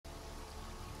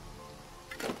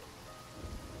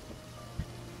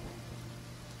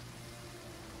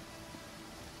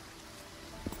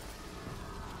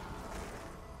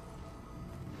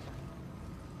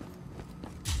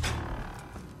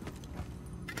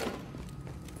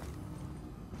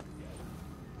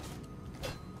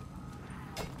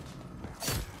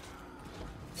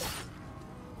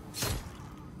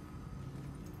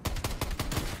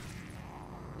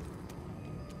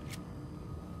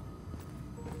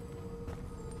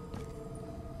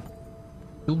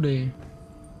Doobly.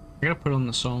 I gotta put on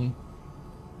the song.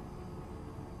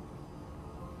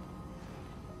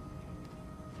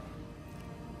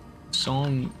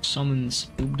 Song summons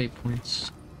Doobly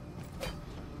points.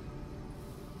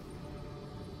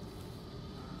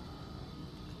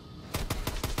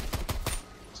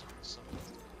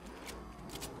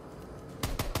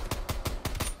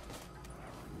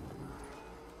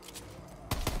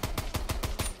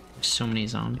 So many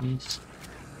zombies.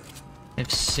 I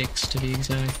have 6 to be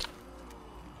exact.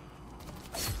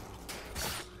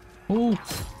 Oh,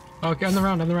 okay, on the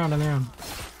round.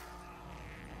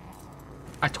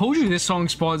 I told you this song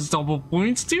spawns double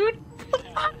points, dude.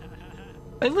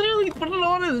 I literally put it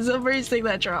on and the first thing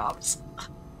that drops.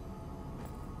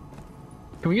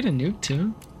 Can we get a nuke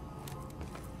too?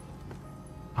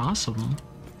 Possible.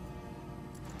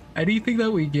 Anything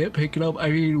that we get, pick it up. I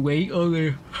mean, wait on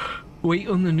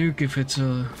the nuke if it's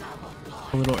a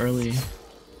little early.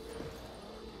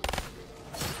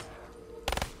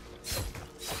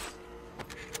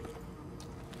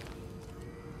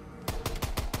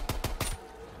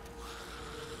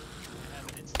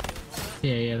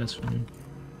 Yeah, that's fine.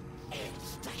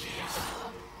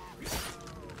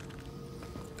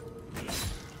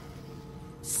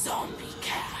 Zombie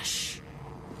cash.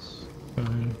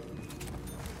 Fine.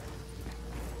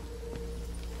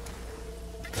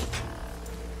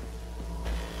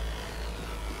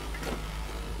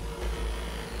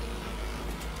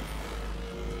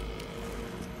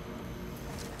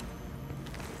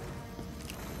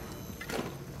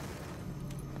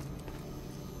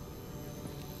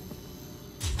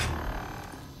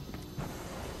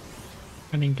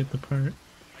 I didn't get the part.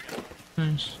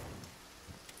 Nice.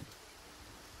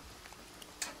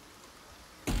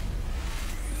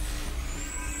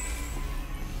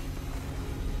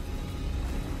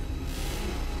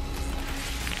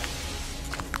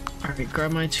 Alright,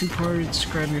 grab my 2 parts,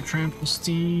 grab your trample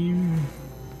steam.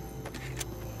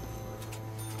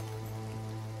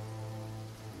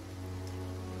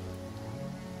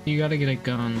 You gotta get a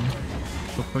gun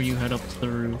before you head up to the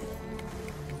roof.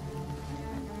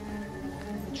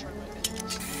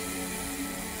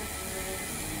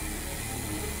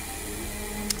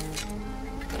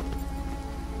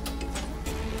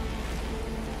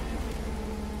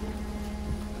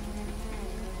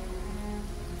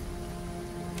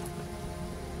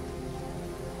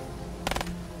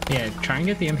 Yeah, try and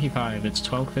get the MP5. It's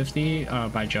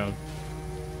 $12.50 by Jug.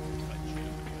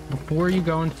 Before you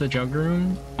go into the Jug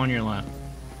room, on your left.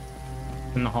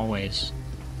 In the hallways.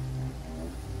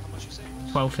 How much you say?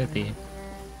 $12.50.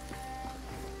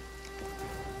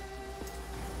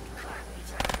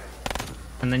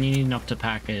 And then you need enough to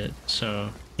pack it, so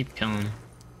keep killing.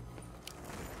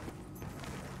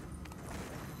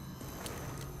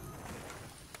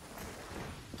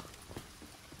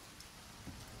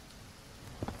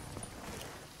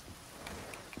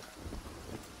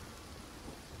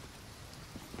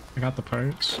 I got the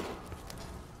parts.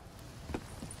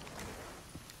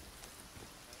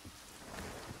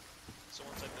 So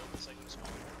once I build this, I can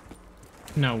spawn.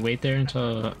 No, wait there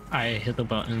until I hit the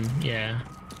button. Yeah. And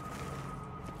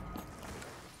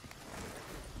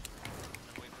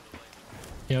wait for the light.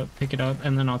 Yep, pick it up,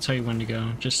 and then I'll tell you when to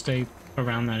go. Just stay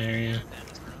around that area.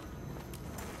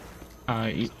 So,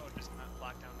 does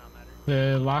lockdown not matter?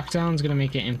 The lockdown's gonna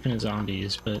make it infinite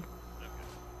zombies, but Okay.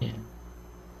 yeah.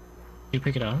 You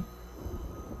pick it up.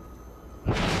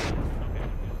 Okay,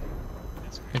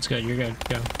 good. It's good. You're good.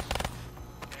 Go.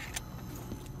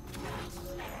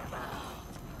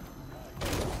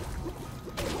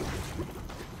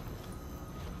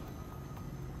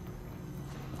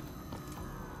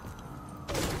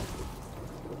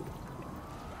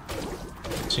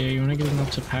 So yeah, you want to get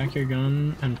enough to pack your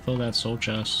gun and fill that soul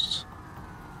chest.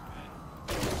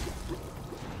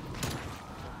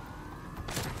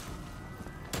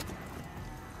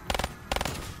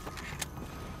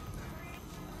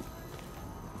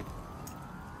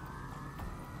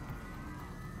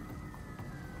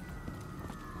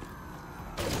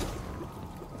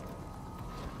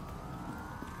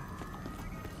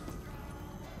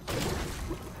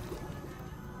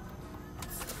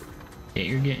 Yeah,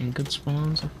 you're getting good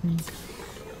spawns, I think.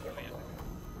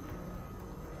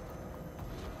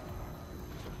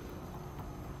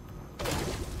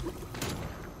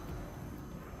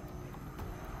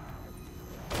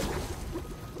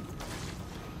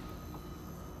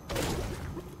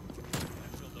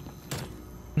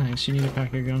 Nice, you need to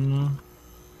pack your gun now.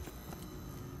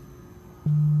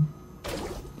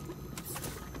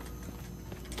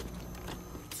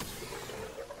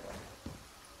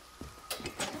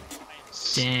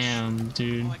 Damn,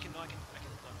 dude. Oh, I can hook them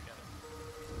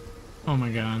together. Oh my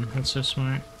god, that's so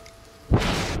smart.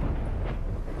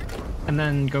 And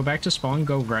then go back to spawn,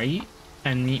 go right,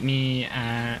 and meet me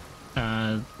at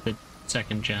the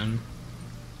second gen.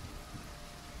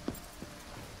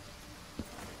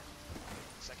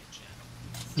 Second gen.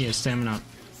 Yeah, stamina up.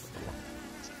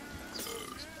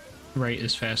 Right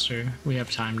is faster. We have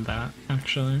timed that,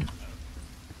 actually. I'm in.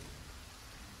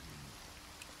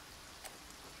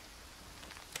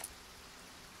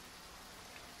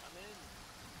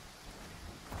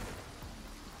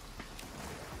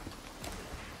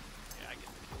 Yeah, I get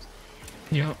the kills.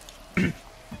 Yep.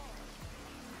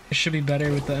 It should be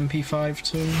better with the MP5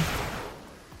 too.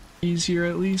 Easier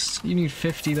at least. You need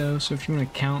 50 though, so if you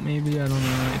want to count maybe, I don't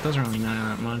know. It doesn't really matter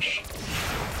that much.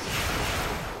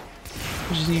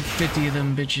 You just need 50 of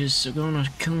them bitches, so go on a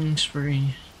killing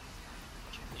spree.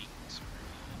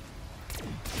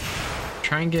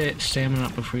 Try and get stamina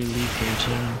up before you leave here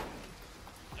too.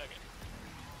 Okay.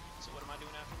 So what am I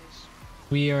doing after this?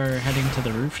 We are heading to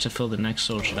the roof to fill the next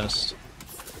soul chest.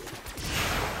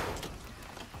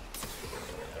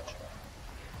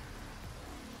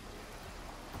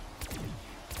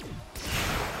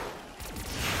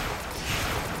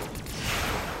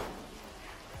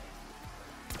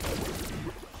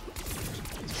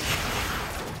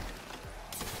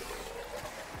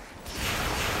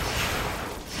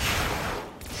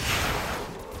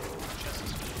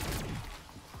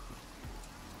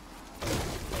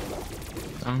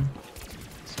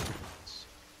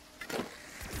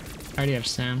 I already have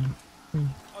Sam. Oh,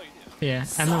 you do? Yeah,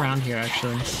 and around here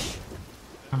actually.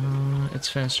 It's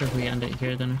faster if we end it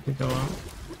here than if we go up.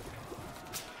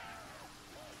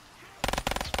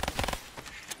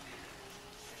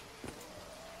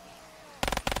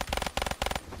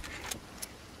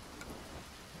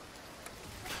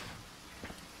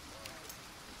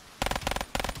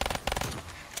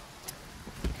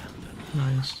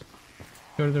 Nice.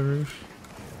 Go to the roof.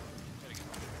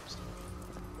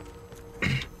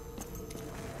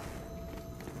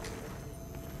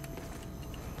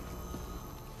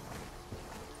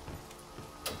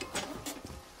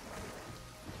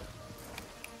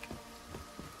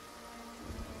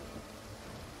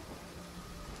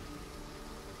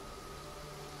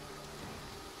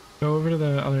 Go over to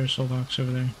the other soul box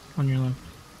over there, on your left.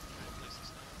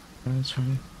 Yeah, that's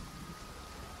fine.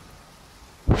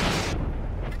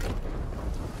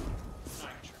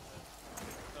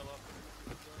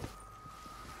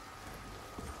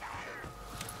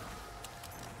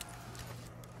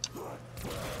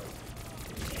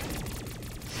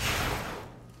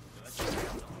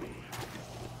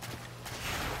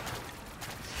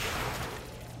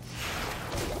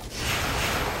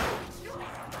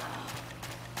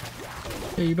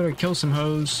 Yeah, you better kill some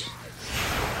hoes.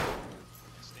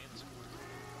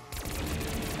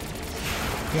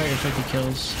 You got your 50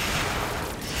 kills.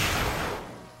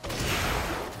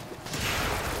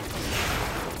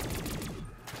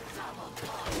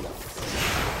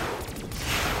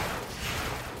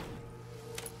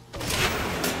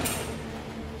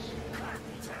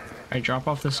 Alright, drop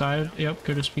off the side. Yep,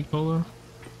 go to speed polo.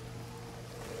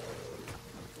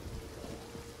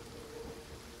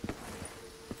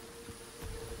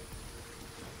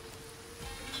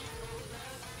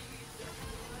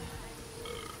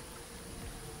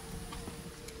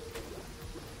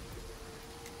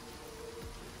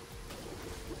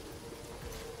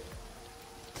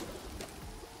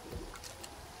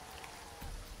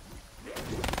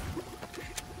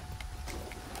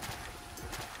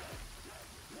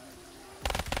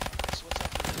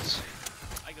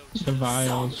 The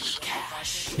vials.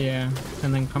 Yeah,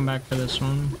 and then come back for this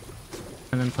one.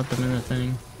 And then put them in the thing.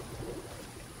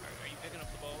 Are you picking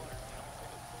up the ball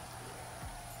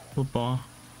or What ball?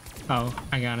 Oh,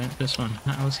 I got it. This one.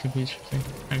 I was confused for a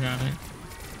second. I got it.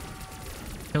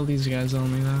 Kill these guys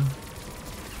only though.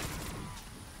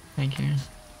 Thank you.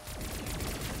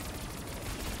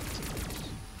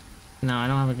 No, I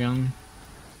don't have a gun.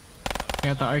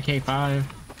 I got the RK5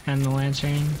 and the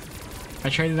Lantern. I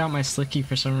traded out my Slicky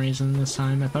for some reason this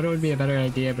time. I thought it would be a better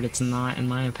idea, but it's not in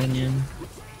my opinion.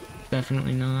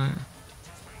 Definitely not.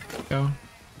 Go.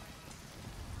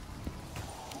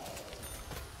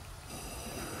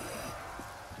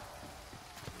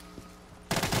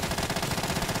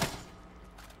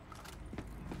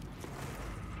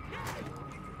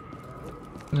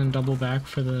 And then double back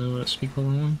for the speaker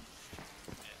one.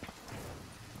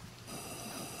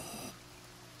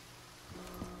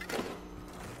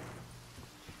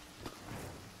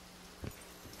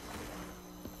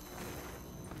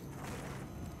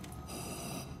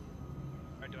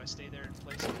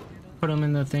 Put them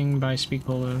in the thing by speak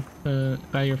polo,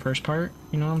 by your first part.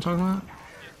 You know what I'm talking about?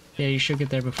 Yeah, you should get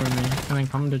there before me. And then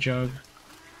come to jug.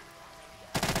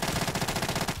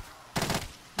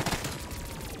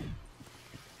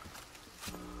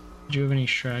 Do you have any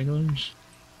stragglers?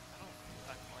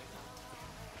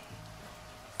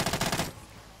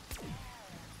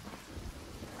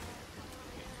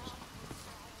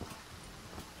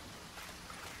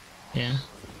 Yeah.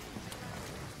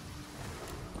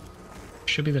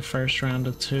 Should be the first round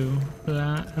of 2 for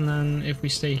that, and then if we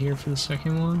stay here for the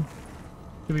second one,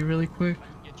 it'll be really quick.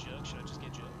 Get jug? Should I just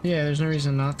get jug? Yeah, there's no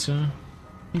reason not to.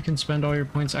 You can spend all your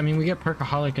points. I mean, we get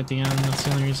Perkaholic at the end. That's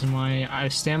the only reason why.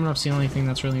 Stamina up's the only thing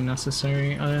that's really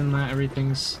necessary. Other than that,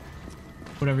 everything's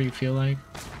whatever you feel like.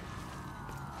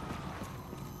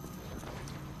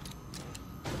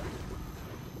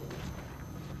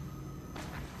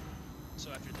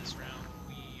 So after this round,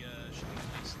 we should we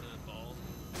place the ball?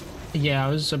 Yeah, I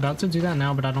was about to do that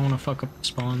now, but I don't want to fuck up the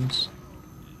spawns.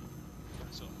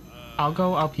 So I'll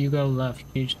go up, you go left.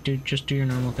 You just do your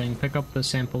normal thing. Pick up the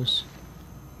samples.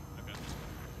 okay.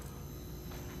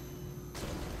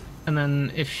 And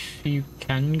then if you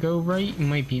can go right, you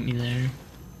might beat me there.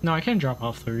 No, I can drop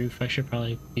off the roof. I should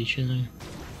probably beat you there.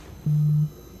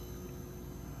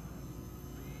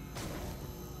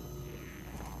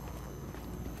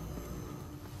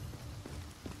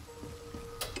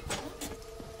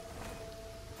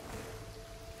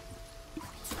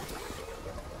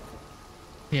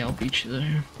 Yeah, I'll beat you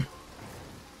there.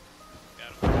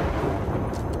 Got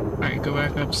him. Alright, go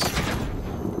back up.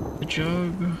 The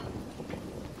jug.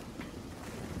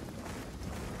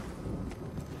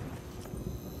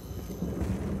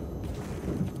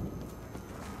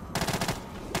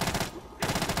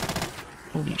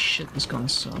 Holy shit, this gun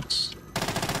sucks.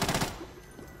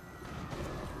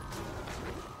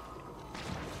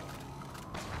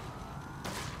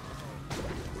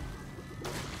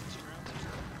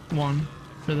 One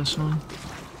for this one. And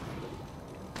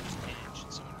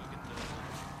should someone go get the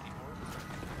orb?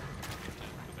 We have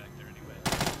to go back there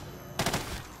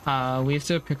anyway. We have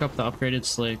to pick up the upgraded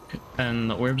slick, and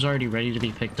the orb's already ready to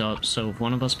be picked up, so if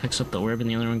one of us picks up the orb and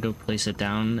the other one go place it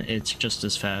down, it's just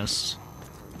as fast.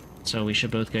 So we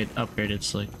should both get upgraded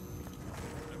slick.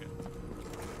 Okay.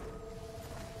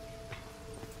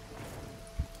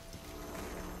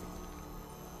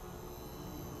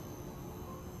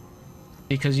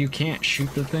 Because you can't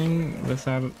shoot the thing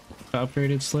without the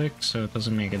upgraded slick, so it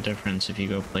doesn't make a difference if you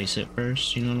go place it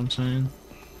first, you know what I'm saying?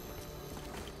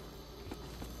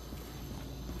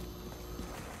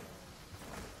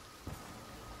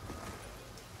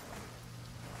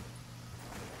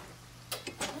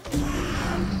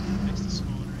 Next is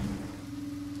spawn, right?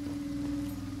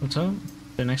 What's up?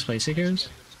 The next place it goes?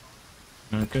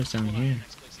 No, it goes down here.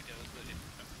 Next place he goes, but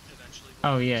eventually.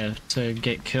 Oh yeah, to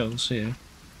get kills, yeah. Okay.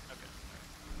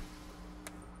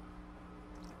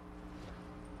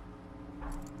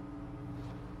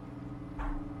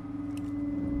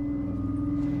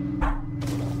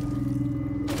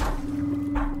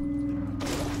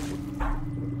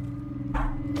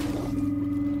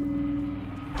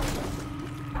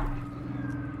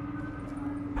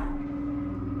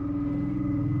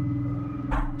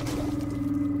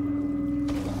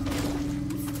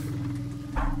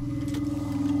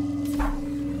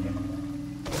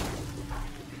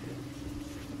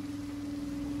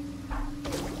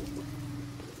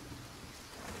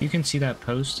 You can see that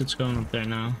post, it's going up there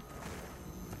now.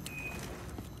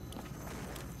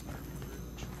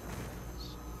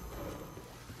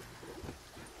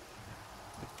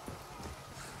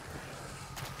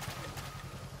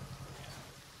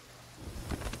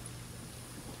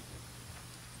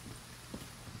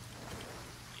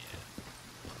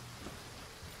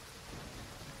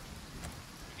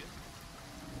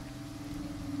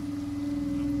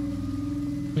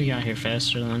 We got here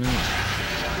faster than it.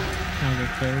 Now we're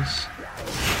close.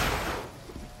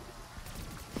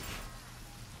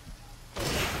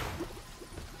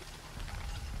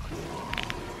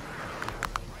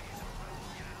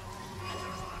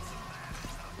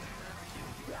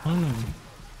 Oh.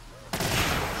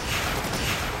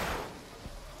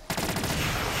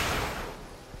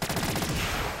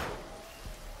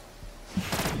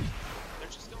 They're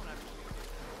just going after you.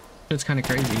 It's kind of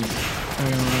crazy.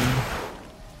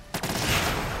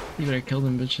 You better kill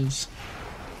them bitches.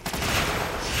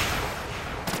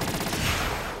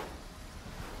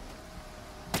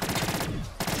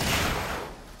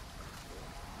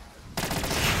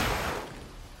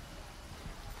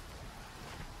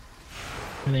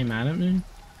 Are they mad at me?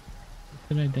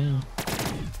 What did I do?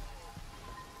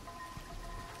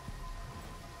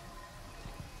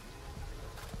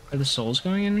 Are the souls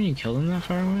going in when you kill them that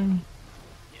far away?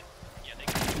 Yeah, they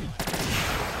can.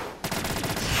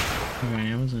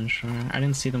 Okay, I wasn't sure. I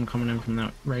didn't see them coming in from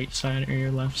that right side or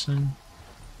your left side.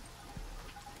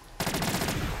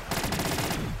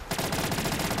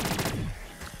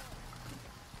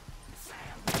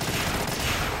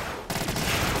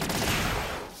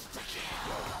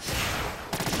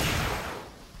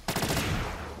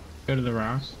 Go to the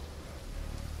rock.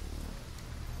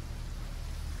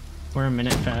 We're a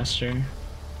minute faster. Really?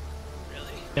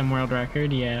 Than world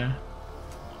record, yeah.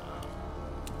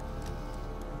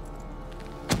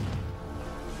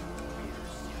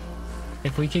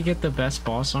 If we could get the best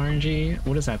boss RNG,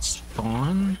 what is that,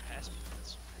 spawn?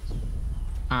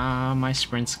 My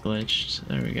sprint's glitched.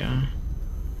 There we go.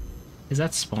 Is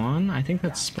that spawn? I think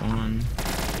that's spawn.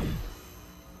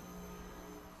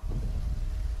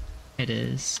 It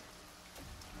is.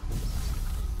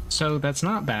 So that's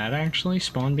not bad actually,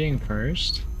 spawn being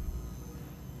first.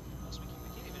 Also, we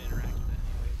can't even interact with that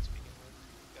anyway to begin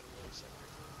with. Got a little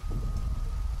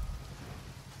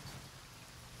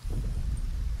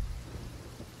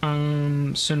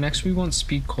separate. So next we want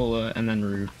speed cola and then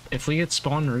roof. If we get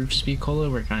spawn roof speed cola,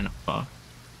 we're kind of fucked.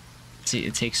 See,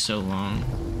 it takes so long.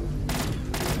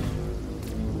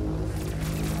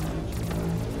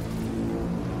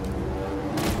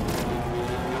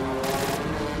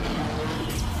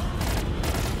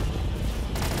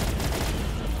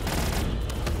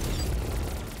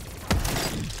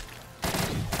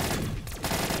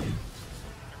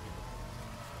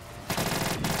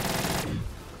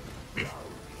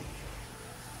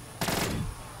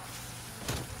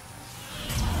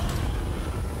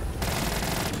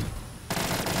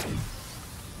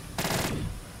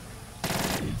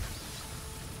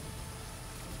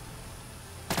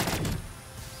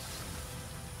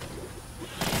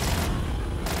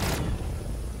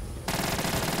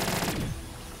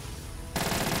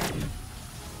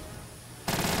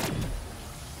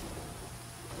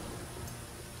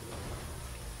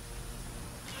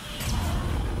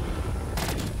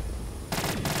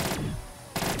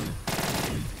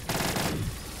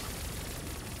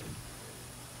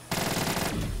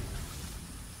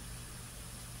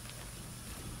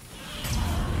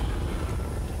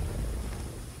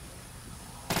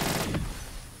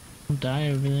 Die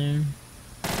over there.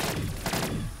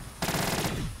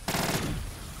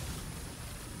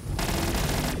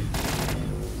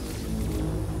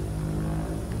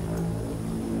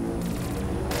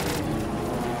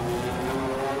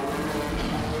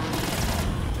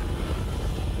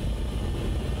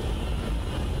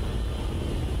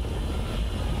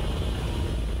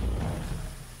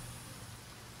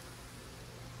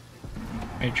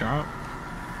 I drop.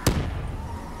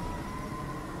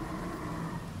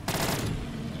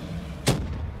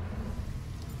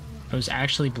 I was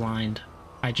actually blind.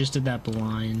 I just did that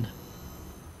blind.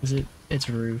 Is it? It's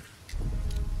roof.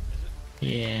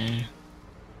 Yeah.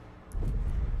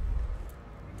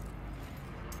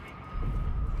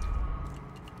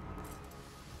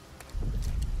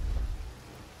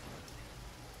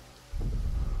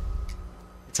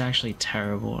 It's actually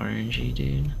terrible RNG,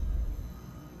 dude.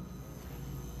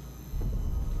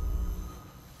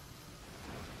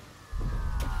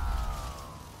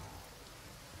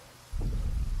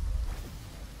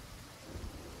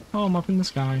 Oh, I'm up in the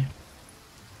sky.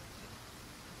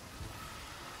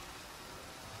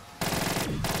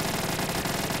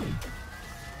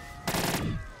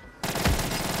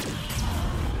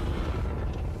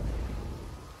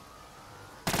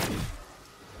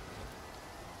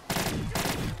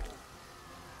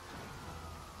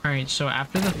 Alright, so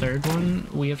after the third one,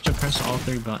 we have to press all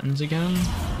three buttons again.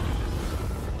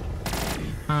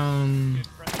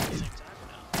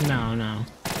 No.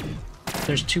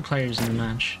 There's 2 players in the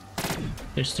match.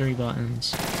 There's 3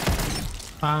 buttons.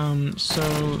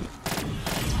 So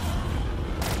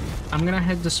I'm gonna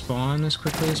head to spawn as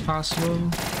quickly as possible.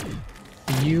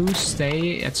 You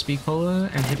stay at speed cola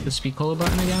and hit the speed cola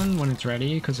button again when it's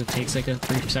ready, because it takes like a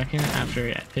brief second after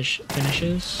it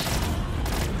finishes.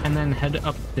 And then head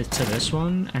up to this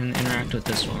one and interact with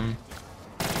this one.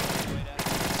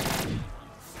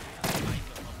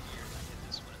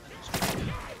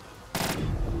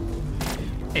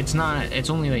 It's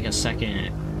only like a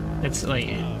second. It's like,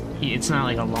 it's not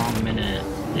like a long minute.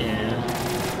 Yeah.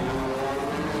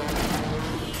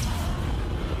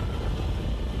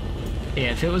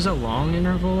 Yeah, if it was a long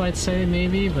interval, I'd say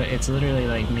maybe, but it's literally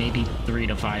like maybe 3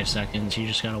 to 5 seconds. You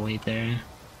just gotta wait there.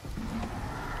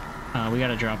 We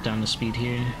gotta drop down the speed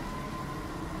here.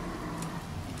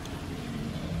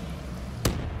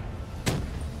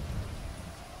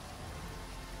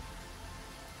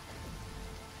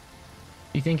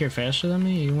 You think you're faster than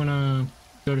me? You wanna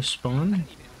go to spawn?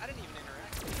 I didn't even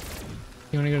interact.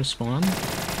 You wanna go to spawn? Do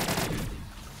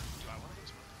I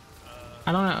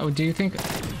I don't know. Do you think?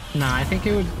 Nah, I think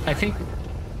it would. I think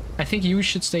you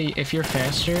should stay. If you're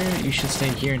faster, you should stay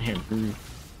here and hit roof.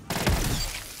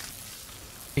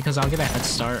 Because I'll get a head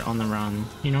start on the run.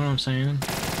 You know what I'm saying?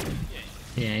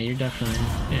 Yeah, you're definitely.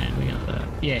 Yeah, we got that.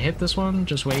 Yeah, hit this one.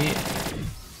 Just wait.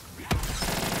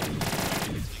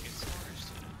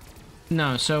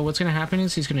 No, so what's gonna happen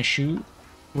is he's gonna shoot.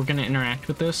 We're gonna interact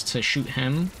with this to shoot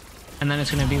him. And then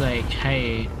it's gonna be like,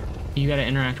 hey, you gotta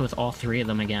interact with all three of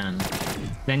them again.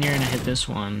 Then you're gonna hit this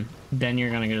one. Then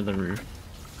you're gonna go to the roof.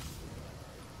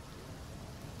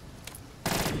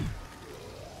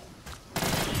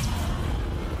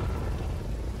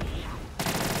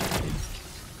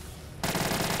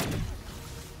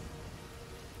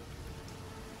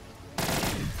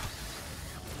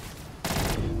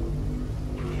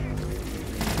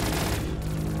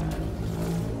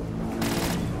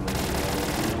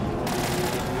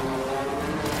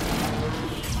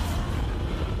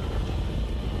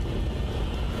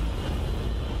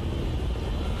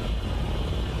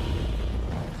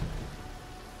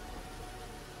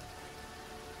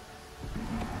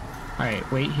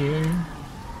 Alright, wait here.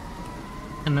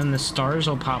 And then the stars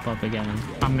will pop up again.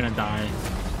 I'm gonna die.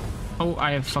 Oh,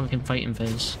 I have fucking fighting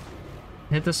phase.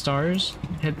 Hit the stars,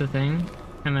 hit the thing,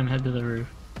 and then head to the roof.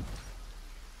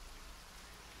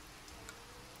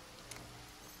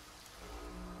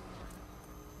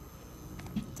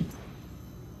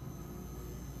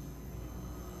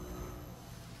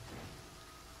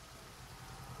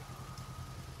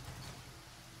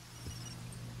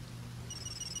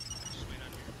 Just wait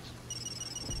on yours.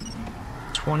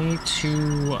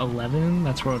 22:11.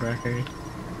 That's world record.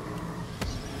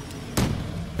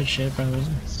 Good shit, bro.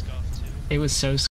 Scuffed too. It was so